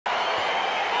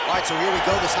All right, so here we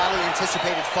go. This highly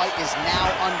anticipated fight is now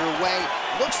underway.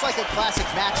 Looks like a classic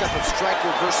matchup of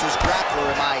striker versus grappler.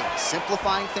 Am I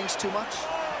simplifying things too much?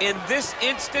 In this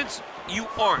instance, you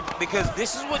aren't, because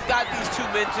this is what got these two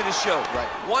men to the show.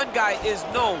 Right. One guy is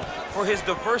known for his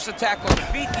diverse attack on the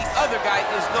feet. The other guy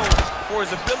is known for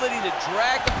his ability to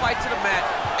drag the fight to the mat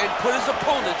and put his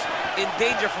opponents in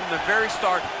danger from the very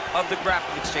start of the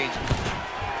grappling exchange.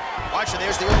 All right, so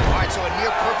there's the opening. All right, so a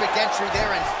near-perfect entry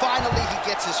there, and finally he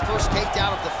gets his first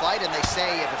takedown of the fight, and they say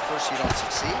if at first you don't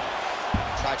succeed,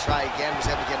 try again, was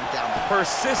able to get him down there.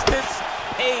 Persistence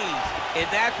pays, and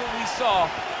that's what we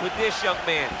saw with this young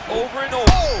man. Over and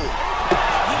over. Oh!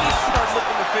 He needs to start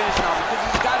looking to finish now because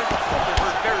he's got his opponent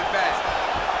hurt very bad.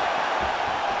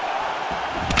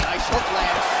 Nice hook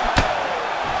lands.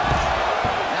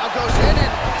 Now goes in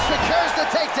and secures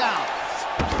the takedown.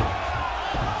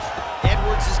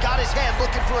 Has got his hand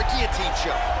looking for a guillotine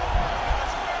choke.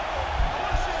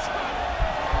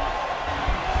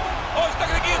 Oh, he's stuck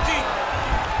in the guillotine.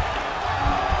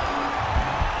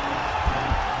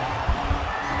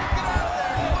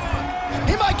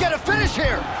 He might get a finish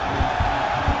here.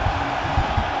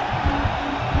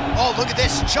 Oh, look at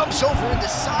this. Jumps over into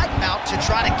side mount to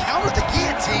try to counter the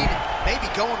guillotine. Maybe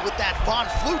going with that Von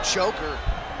Flue choke, or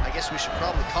I guess we should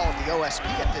probably call it the OSP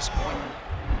at this point.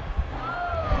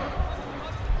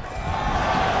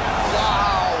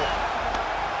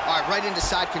 Right into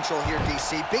side control here,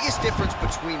 DC. Biggest difference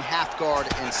between half guard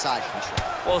and side control?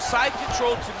 Well, side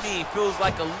control to me feels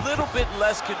like a little bit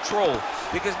less control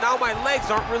because now my legs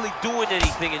aren't really doing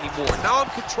anything anymore. Now I'm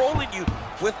controlling you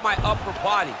with my upper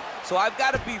body. So I've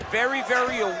got to be very,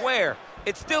 very aware.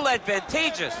 It's still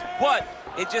advantageous, but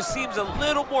it just seems a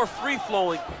little more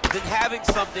free-flowing than having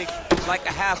something like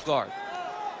a half guard.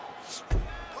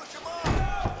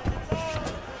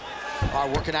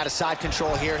 Working out of side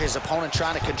control here. His opponent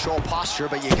trying to control posture,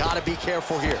 but you got to be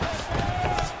careful here.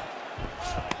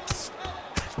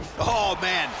 Oh,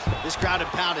 man. This ground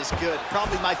and pound is good.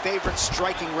 Probably my favorite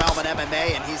striking realm in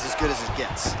MMA, and he's as good as it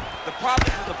gets. The problem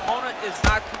is his opponent is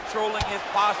not controlling his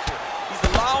posture. He's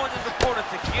allowing his opponent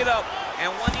to get up,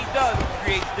 and when he does, he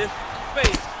creates this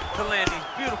space to land these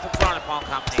beautiful ground and pound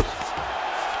combinations.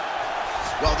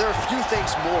 Well, there are few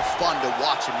things more fun to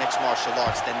watch in mixed martial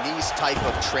arts than these type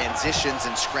of transitions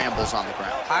and scrambles on the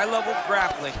ground. High-level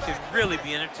grappling can really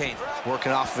be entertaining.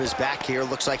 Working off of his back here.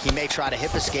 Looks like he may try to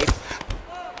hip escape.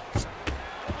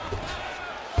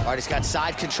 All right, he's got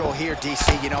side control here,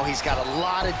 DC. You know, he's got a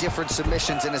lot of different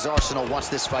submissions in his arsenal once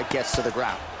this fight gets to the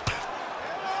ground.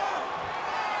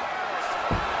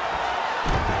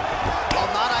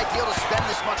 Ideal to spend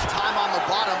this much time on the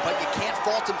bottom, but you can't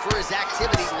fault him for his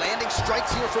activity. Landing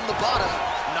strikes here from the bottom.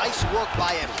 Nice work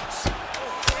by Edwards.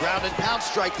 Ground and pound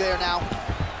strike there now.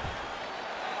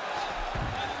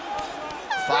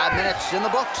 5 minutes in the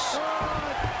books.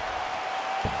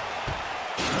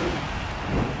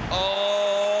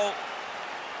 Oh.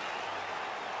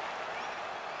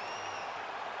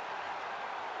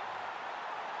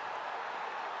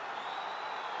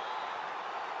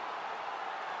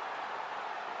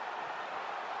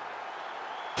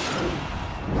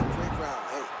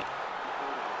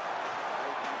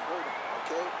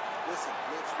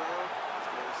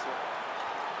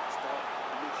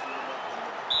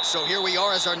 So here we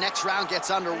are as our next round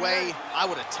gets underway. I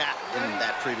would have tapped in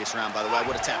that previous round, by the way. I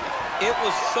would have tapped it. It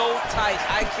was so tight.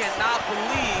 I cannot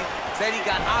believe that he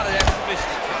got out of that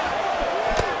submission.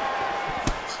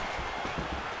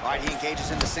 All right, he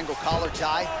engages in the single collar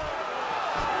tie.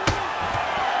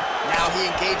 Now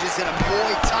he engages in a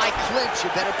Muay Thai clinch.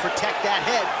 You better protect that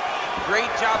head.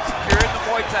 Great job securing the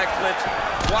Muay Thai clinch.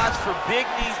 Watch for big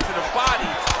knees to the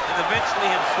body and eventually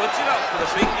him switching up for the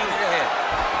big knee to the head.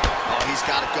 Oh, he's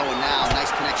got it going now.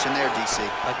 Nice connection there, DC.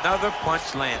 Another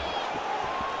punch landed.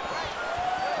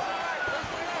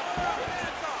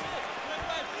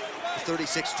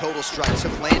 36 total strikes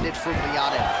have landed for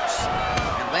Leon Edwards.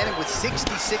 And landed with 66%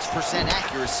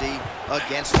 accuracy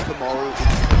against Kamaru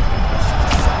Usman.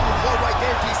 Right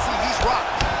there, DC, he's rocked.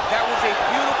 That was a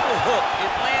beautiful hook.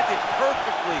 It landed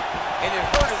perfectly, and it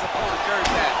hurt his opponent very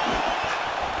bad.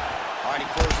 All right, he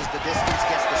closes the distance,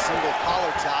 gets the single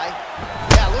collar tie.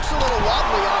 Yeah, looks a little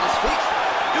wobbly on his feet.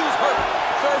 Dude's hurt.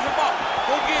 Serve him up.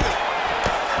 Go get it.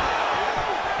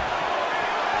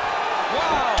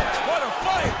 Wow, what a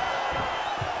fight.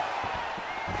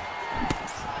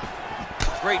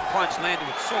 Great punch landed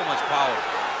with so much power.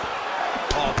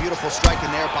 Oh, beautiful striking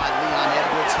there by Leon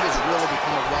Edwards. He has really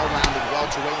become a well-rounded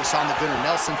welterweight. You saw in the Gunnar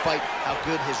Nelson fight how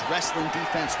good his wrestling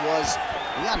defense was.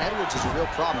 Leon Edwards is a real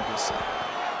problem, DC.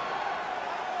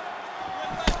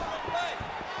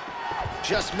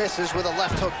 Just misses with a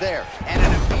left hook there. And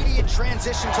an immediate Immediate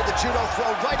transition to the judo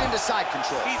throw right into side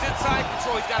control. He's in side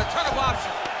control. He's got a ton of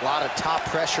options. A lot of top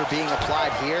pressure being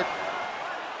applied here.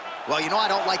 Well, you know, I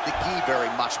don't like the gi very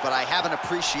much, but I have an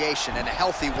appreciation and a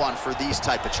healthy one for these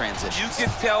type of transitions. You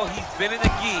can tell he's been in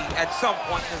a gi at some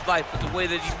point in his life with the way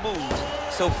that he moves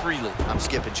so freely. I'm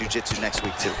skipping jiu-jitsu next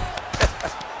week, too.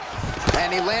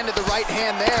 And he landed the right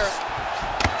hand there.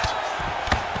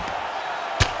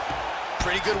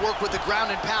 Pretty good work with the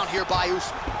ground and pound here by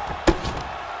Usman.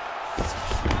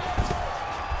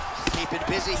 Keeping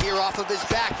busy here off of his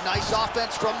back. Nice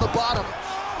offense from the bottom.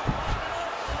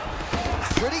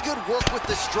 Pretty good work with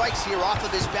the strikes here off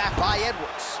of his back by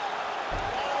Edwards.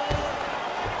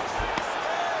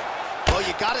 Well,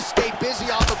 you gotta stay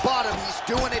busy on the bottom. He's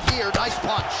doing it here. Nice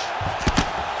punch.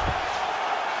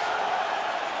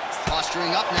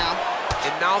 Posturing up now.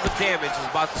 And now the damage is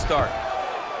about to start.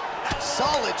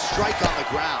 Solid strike on the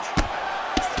ground.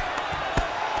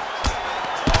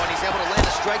 Oh, and he's able to land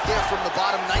a strike there from the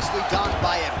bottom. Nicely done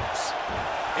by Edwards.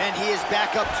 And he is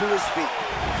back up to his feet.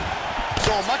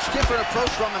 So a much different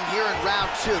approach from him here in round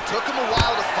two. Took him a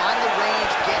while to find the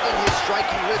range, get in his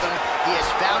striking rhythm. He has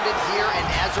found it here, and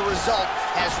as a result,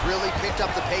 has really picked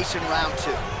up the pace in round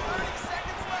two.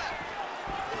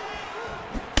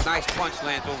 Nice punch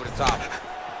lands over the top.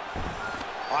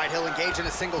 All right, he'll engage in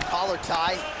a single collar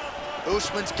tie.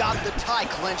 Usman's got the tie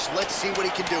clinch. Let's see what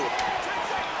he can do with it.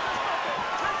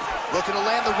 Looking to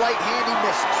land the right hand, he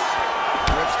misses.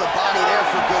 Rips the body there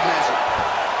for good measure.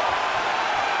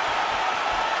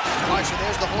 All right, so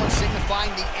there's the horn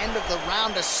signifying the end of the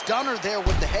round. A stunner there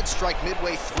with the head strike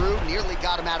midway through. Nearly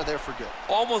got him out of there for good.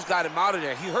 Almost got him out of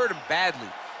there. He hurt him badly.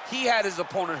 He had his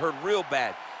opponent hurt real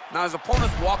bad. Now his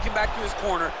opponent's walking back to his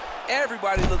corner.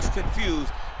 Everybody looks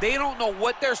confused. They don't know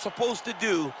what they're supposed to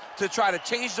do to try to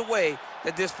change the way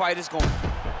that this fight is going.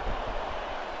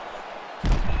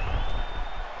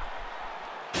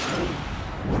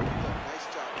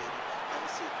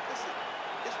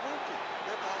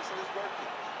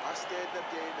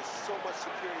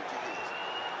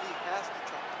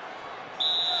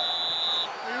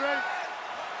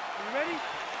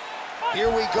 Here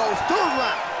we go, third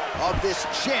round of this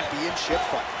championship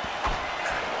fight.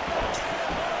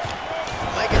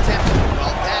 Leg attempt.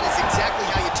 Well, that is exactly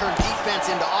how you turn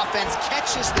defense into offense.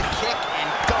 Catches the kick and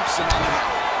dumps him on the ground.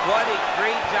 What a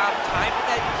great job timing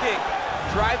that kick,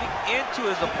 driving into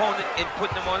his opponent and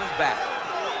putting him on his back.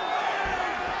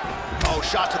 Oh,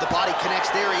 shot to the body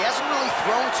connects there. He hasn't really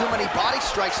thrown too many body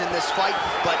strikes in this fight,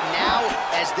 but now,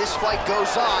 as this fight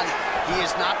goes on, he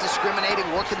is not discriminating,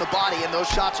 working the body, and those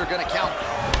shots are going to count.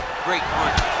 Great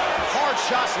punch. Hard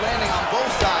shots landing on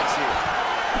both sides here.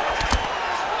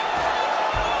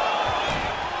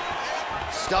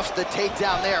 Stuffs the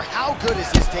takedown there. How good is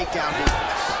his takedown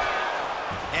defense?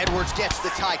 Edwards gets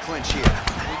the tie clinch here.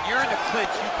 When you're in a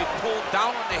clinch, you can pull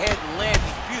down on the head and land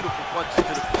these beautiful punches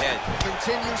to the head.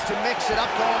 Continues to mix it up,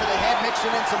 going to the head,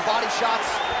 mixing in some body shots.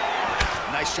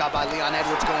 Nice job by Leon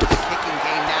Edwards going to the kicking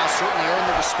game now. Certainly earned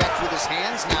the respect with his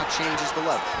hands, now changes the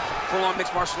level. Full-on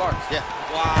mixed martial arts. Yeah.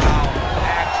 Wow,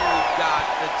 actually got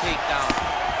the takedown.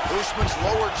 Usman's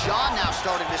lower jaw now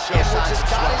starting to show signs of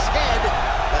got his head.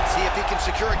 Let's see if he can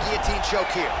secure a guillotine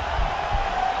choke here.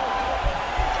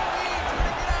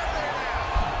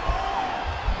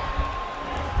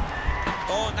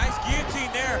 Oh, nice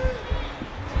guillotine there.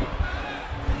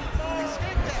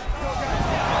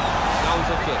 Now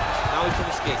he's okay. Now he can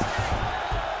escape.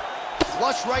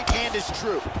 Flush right hand is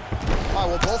true. All right,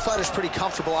 well, both fighters pretty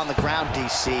comfortable on the ground,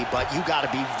 DC, but you got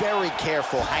to be very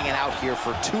careful hanging out here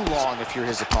for too long if you're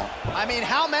his opponent. I mean,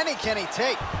 how many can he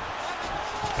take?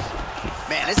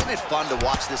 Man, isn't it fun to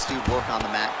watch this dude work on the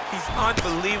mat? He's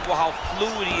unbelievable how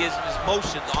fluid he is in his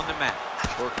motions on the mat.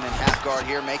 Working in half guard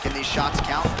here, making these shots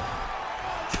count.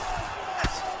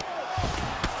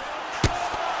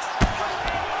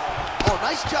 Oh,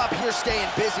 nice job here staying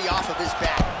busy off of his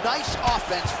back. Nice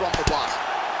offense from the bottom.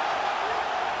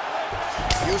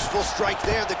 Useful strike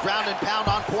there, the ground and pound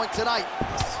on point tonight.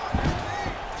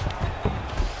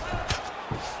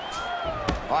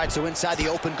 All right, so inside the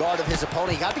open guard of his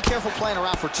opponent. You gotta be careful playing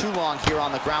around for too long here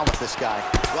on the ground with this guy.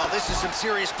 Well, this is some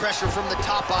serious pressure from the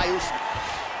top by Usman.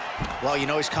 Well, you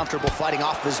know he's comfortable fighting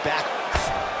off of his back.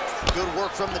 Good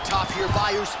work from the top here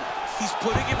by Usman. He's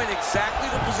putting him in exactly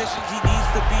the positions he needs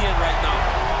to be in right now.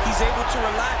 He's able to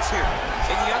relax here.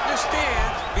 And he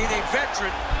understands, being a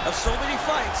veteran of so many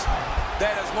fights,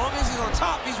 that as long as he's on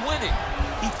top, he's winning.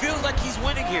 He feels like he's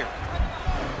winning here.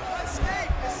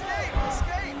 Escape, escape,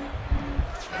 escape.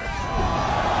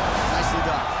 Nicely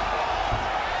done.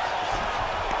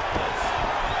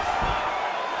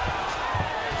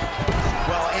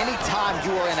 Well, anytime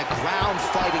you are in a a ground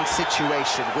fighting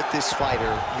situation with this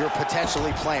fighter, you're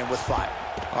potentially playing with fire.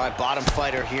 All right, bottom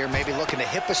fighter here, maybe looking to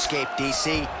hip escape,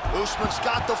 DC. Usman's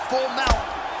got the full mount.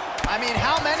 I mean,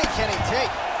 how many can he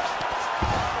take?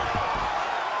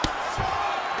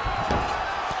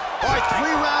 All right,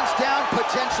 3 rounds down,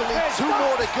 potentially 2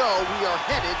 more to go. We are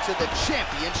headed to the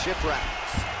championship rounds.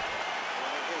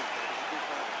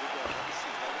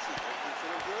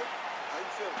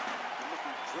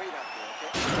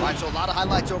 All right, so a lot of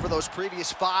highlights over those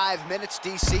previous 5 minutes.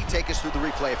 DC, take us through the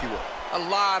replay, if you will. A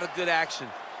lot of good action,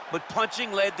 but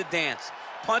punching led the dance.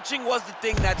 Punching was the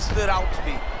thing that stood out to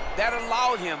me. That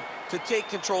allowed him to take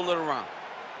control of the round.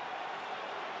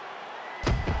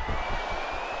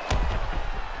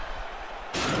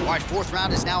 All right, 4th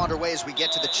round is now underway as we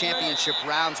get to the championship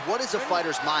rounds. What is a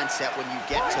fighter's mindset when you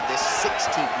get to this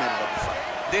 16th minute of the fight?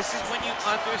 This is when you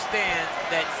understand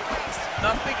that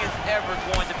nothing is ever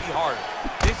going to be harder.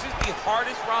 This is the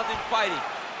hardest round in fighting.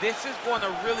 This is going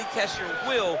to really test your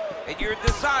will and your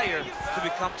desire to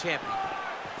become champion.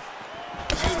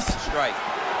 Beautiful strike.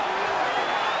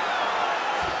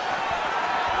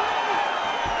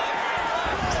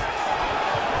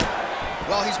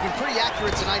 Well, he's been pretty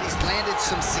accurate tonight. He's landed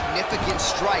some significant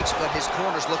strikes, but his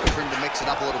corner's looking for him to mix it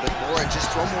up a little bit more and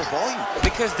just throw more volume.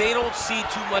 Because they don't see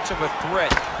too much of a threat.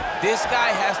 This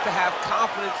guy has to have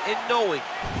confidence in knowing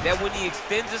that when he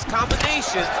extends his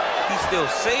combinations, he's still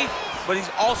safe, but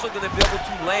he's also going to be able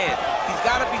to land. He's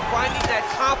got to be finding that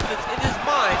confidence in his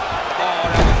mind. Oh,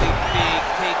 that was a big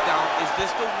takedown. Is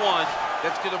this the one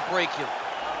that's going to break him?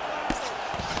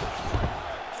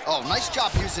 Oh, nice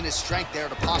job using his strength there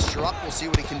to posture up. We'll see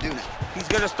what he can do now. He's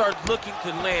going to start looking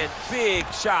to land big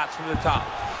shots from the top.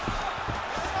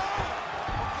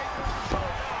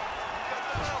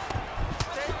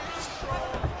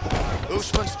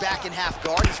 Usman's back in half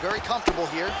guard. He's very comfortable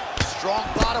here. Strong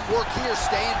bottom work here,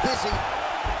 staying busy.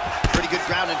 Pretty good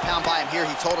ground and pound by him here.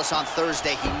 He told us on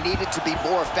Thursday he needed to be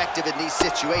more effective in these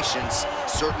situations.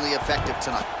 Certainly effective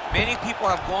tonight. Many people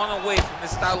have gone away from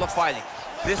this style of fighting.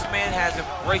 This man has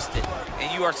embraced it,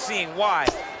 and you are seeing why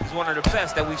he's one of the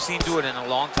best that we've seen do it in a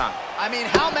long time. I mean,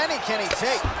 how many can he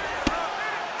take?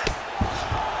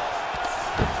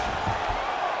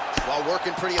 While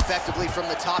working pretty effectively from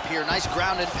the top here. Nice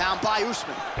ground and pound by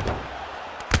Usman.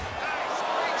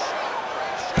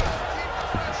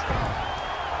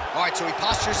 All right, so he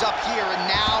postures up here and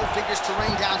now figures to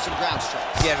rain down some ground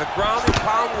strikes. Yeah, the ground and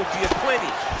pound will be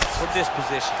aplenty from this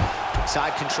position.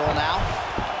 Side control now.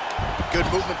 Good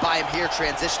movement by him here,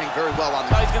 transitioning very well on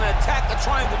the... He's going to attack the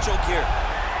triangle choke here.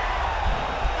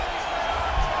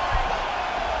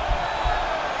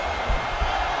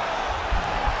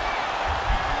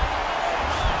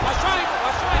 Watch triangle,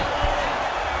 watch triangle.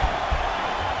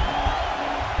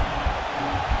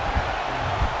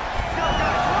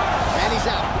 And he's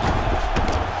out.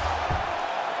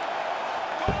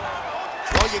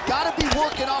 Well, you got to be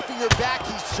working off of your back.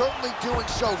 He's certainly doing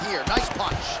so here. Nice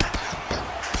punch.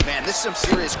 Man, this is some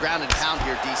serious ground and pound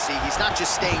here, DC. He's not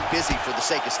just staying busy for the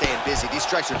sake of staying busy. These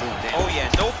strikes are doing damage. Oh, yeah,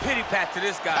 no pity pat to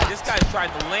this guy. This guy's trying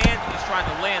to land. He's trying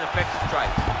to land effective strikes.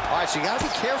 All right, so you got to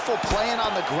be careful playing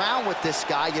on the ground with this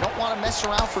guy. You don't want to mess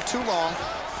around for too long.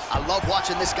 I love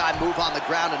watching this guy move on the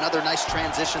ground. Another nice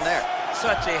transition there.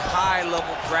 Such a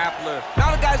high-level grappler.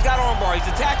 Now the guy's got armbar. He's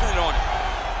attacking it on him.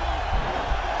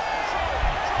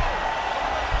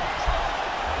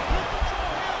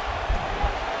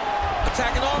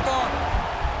 Attacking armbar.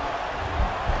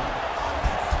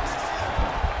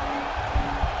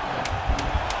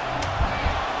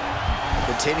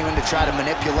 Continuing to try to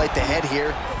manipulate the head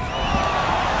here.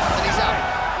 And he's out.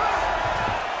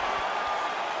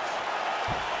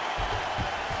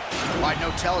 All right, no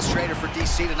telestrator for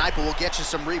DC tonight, but we'll get you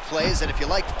some replays. And if you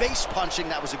like face punching,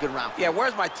 that was a good round. Yeah,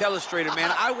 where's my telestrator,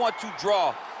 man? I want to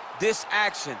draw this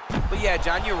action. But yeah,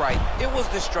 John, you're right. It was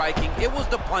the striking. It was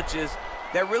the punches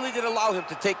that really did allow him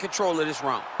to take control of this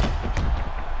round.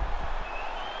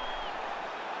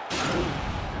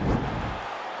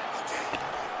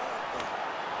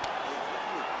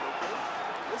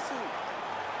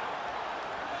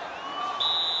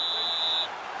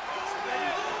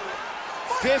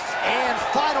 Fifth and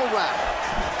final round.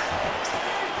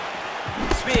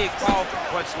 Big, powerful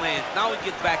punch lands. Now he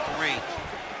gets back to range.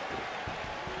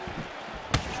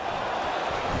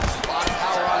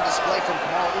 Power on display from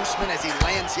Kamaru Usman as he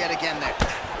lands yet again there.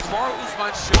 Kamaru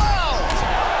Usman should. Oh,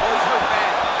 he's hurt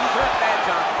bad. He's hurt bad,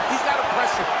 John. He's got to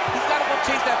press him. He's got to go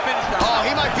chase that finish down. Oh,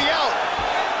 he might be out.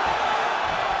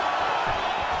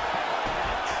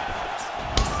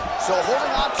 So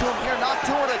holding on to him here, not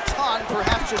doing a ton,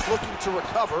 perhaps just looking to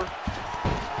recover.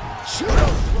 Judo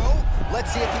throw.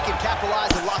 Let's see if he can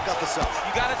capitalize and lock up a sub.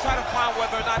 You got to try to find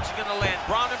whether or not you're going to land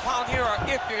ground and pound here or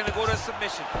if you're going to go to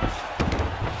submission.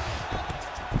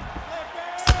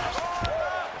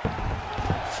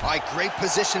 All right, great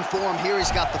position for him here.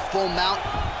 He's got the full mount.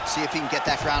 See if he can get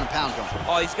that ground and pound going.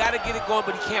 Oh, he's got to get it going,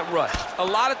 but he can't rush. A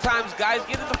lot of times, guys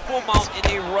get in the full mount and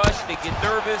they rush, they get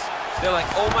nervous. They're like,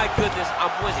 oh my goodness,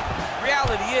 I'm winning.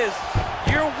 Reality is,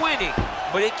 you're winning,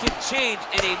 but it can change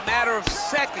in a matter of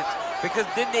seconds because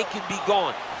then they can be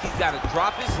gone. He's got to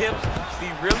drop his hips, be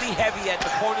really heavy at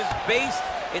the opponent's base,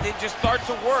 and then just start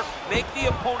to work. Make the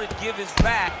opponent give his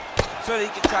back so that he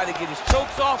can try to get his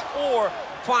chokes off or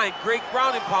find great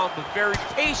ground and pound, but very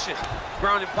patient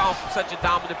ground and pound from such a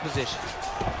dominant position.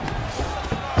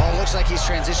 Oh, it looks like he's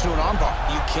transitioned to an armbar.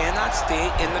 You cannot stay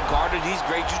in the guard of these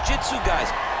great jiu-jitsu guys.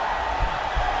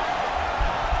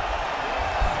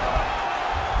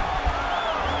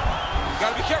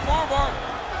 Gotta be careful, armbar.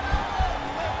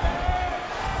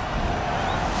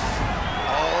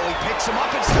 Oh, he picks him up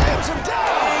and slams him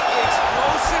down. Big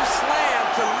explosive slam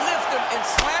to lift him and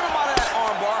slam him out of that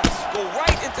armbar. Go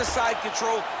right into side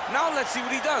control. Now let's see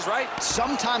what he does, right?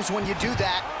 Sometimes when you do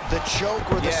that, the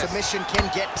choke or the submission can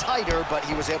get tighter, but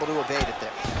he was able to evade it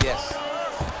there. Yes.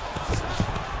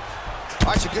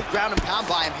 All right, so good ground and pound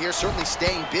by him here, certainly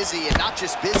staying busy, and not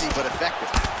just busy, but effective.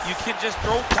 You can just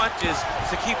throw punches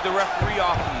to keep the referee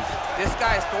off of you. This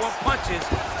guy is throwing punches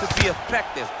to be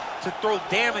effective, to throw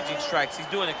damaging strikes. He's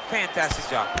doing a fantastic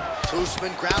job.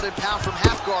 Usman ground and pound from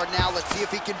half guard now. Let's see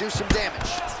if he can do some damage.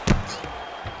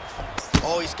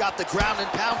 Oh, he's got the ground and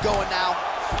pound going now.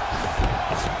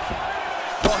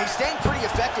 Well, he's staying pretty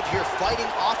effective here, fighting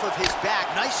off of his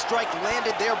back. Nice strike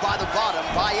landed there by the bottom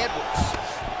by Edwards.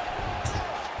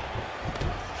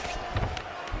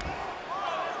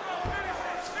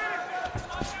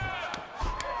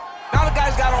 Now the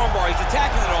guy's got armbar. He's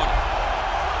attacking it on him.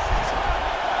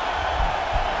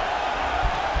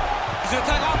 He's gonna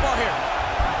attack armbar here.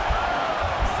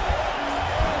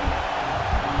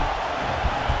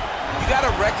 You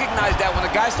gotta recognize that when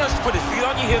a guy starts to put his feet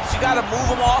on your hips, you gotta move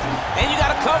him off, and you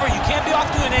gotta cover. You can't be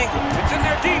off to an angle. It's in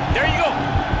there deep. There you go.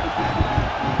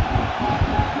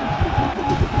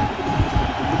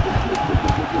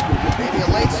 Maybe a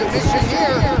late submission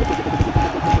here.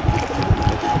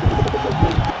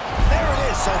 There it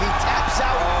is. So he taps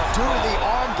out due to the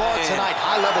arm bar tonight.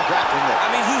 High-level grappling there. I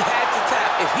mean, he had to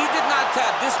tap. If he did not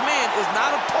tap, this man is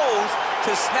not opposed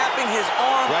to snapping his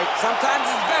arm. Right. Sometimes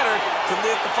it's better to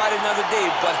live to fight another day,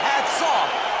 but hats off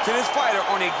to this fighter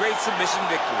on a great submission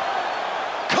victory.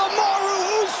 Kamaru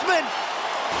Usman!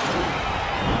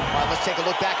 All right, let's take a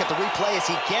look back at the replay as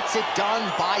he gets it done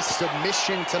by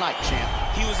submission tonight, champ.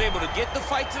 He was able to get the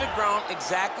fight to the ground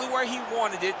exactly where he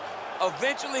wanted it.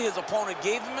 Eventually, his opponent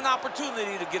gave him an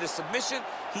opportunity to get a submission.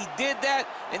 He did that,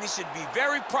 and he should be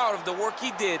very proud of the work he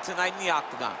did tonight in the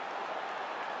octagon.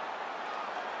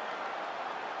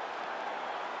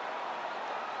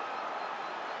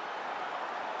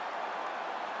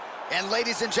 And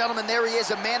ladies and gentlemen, there he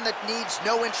is, a man that needs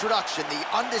no introduction, the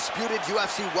undisputed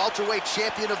UFC welterweight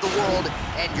champion of the world,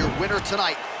 and your winner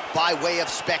tonight by way of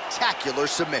spectacular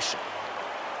submission.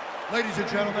 Ladies and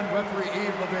gentlemen, referee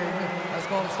Yves Levine has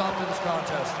called a stop to this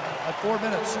contest at 4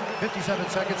 minutes, 57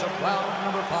 seconds of round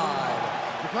number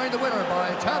 5. Declaring the winner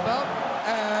by tap out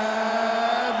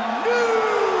and new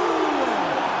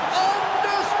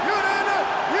undisputed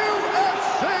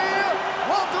UFC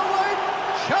welterweight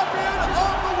champion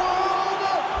of the world,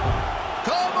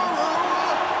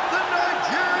 Kamaru, the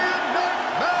Nigerian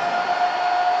Nightmare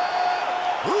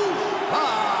Usman.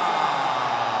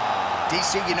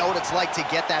 DC, you know what it's like to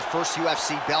get that first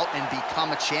UFC belt and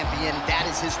become a champion. That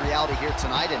is his reality here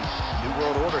tonight, and new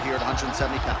world order here at 170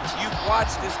 pounds. You've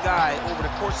watched this guy over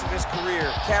the course of his career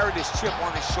carry this chip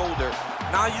on his shoulder.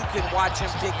 Now you can watch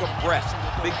him take a breath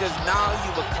because now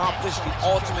you've accomplished the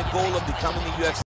ultimate goal of becoming the UFC